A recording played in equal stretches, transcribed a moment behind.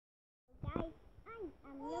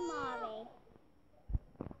am Lamari.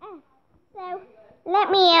 So let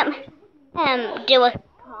me do a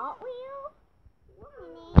cartwheel. Let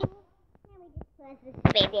me just pause this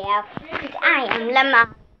video because I am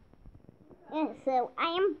Lamari. So I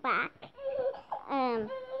am back.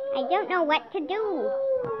 I don't know what to do.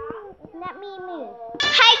 Let me move.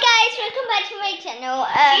 Hi guys, welcome back to my channel.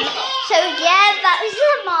 So yeah, that was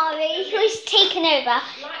Lamari who was taken over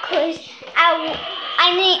because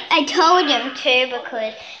I told him to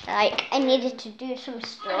because like I needed to do some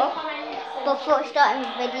stuff before starting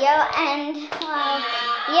the video, and well,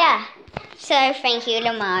 yeah. So thank you,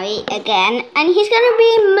 Lamari, again, and he's gonna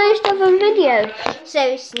be in most of the video.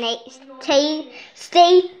 So stay tuned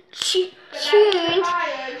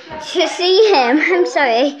to see him. I'm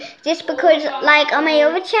sorry, just because like on my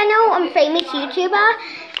other channel, I'm famous YouTuber.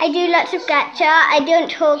 I do lots of gacha. I don't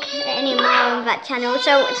talk anymore on that channel,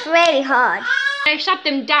 so it's really hard. I shut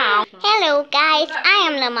them down. Hello guys, I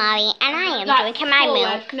am Lamari and I am drinking my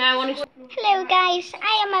milk. No, Hello guys,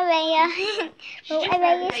 I am Araya. Well,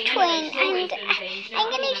 Araya's twin, and I'm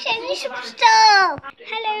gonna show you some stuff.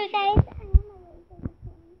 Hello guys,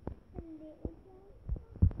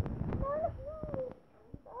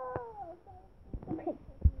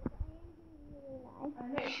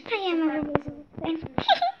 I am Araya's twin.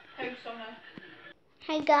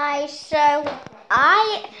 Hi guys, so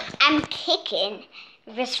I am kicking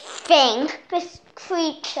this thing, this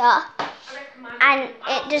creature, and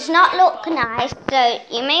it does not look nice, so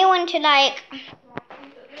you may want to like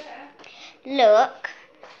look.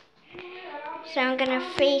 So I'm gonna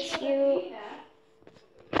face you.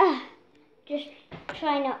 Just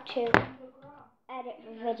try not to edit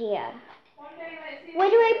the video. Where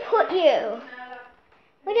do I put you?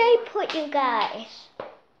 Where do I put you guys?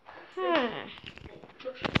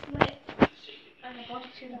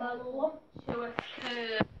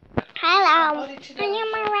 Hello, I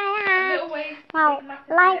am Araya. Well,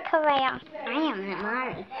 like Araya, I am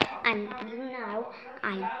Lamari, and you know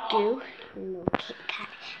I do love Kit Kat.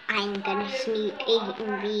 I'm gonna sneak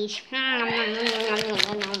eating these.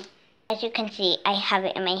 As you can see, I have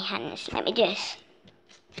it in my hands. Let me just.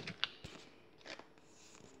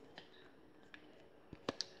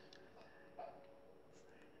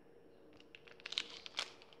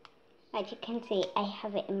 As you can see, I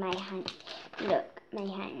have it in my hands. Look, my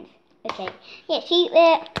hands. Okay, yes, eat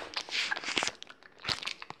it.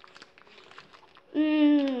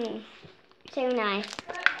 So nice.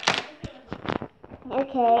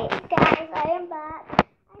 Okay, guys, I am back.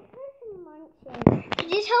 I heard some munching.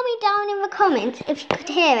 Could you tell me down in the comments if you could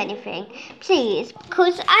hear anything, please?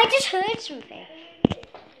 Because I just heard something.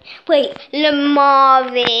 Wait,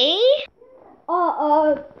 Lamari?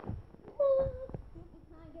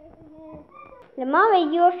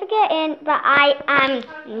 Lamari, you're forgetting that I am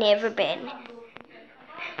never been.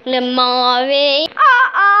 Lamari.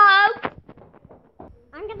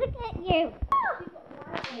 I'm gonna get you.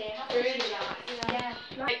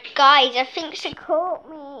 Guys, I think she caught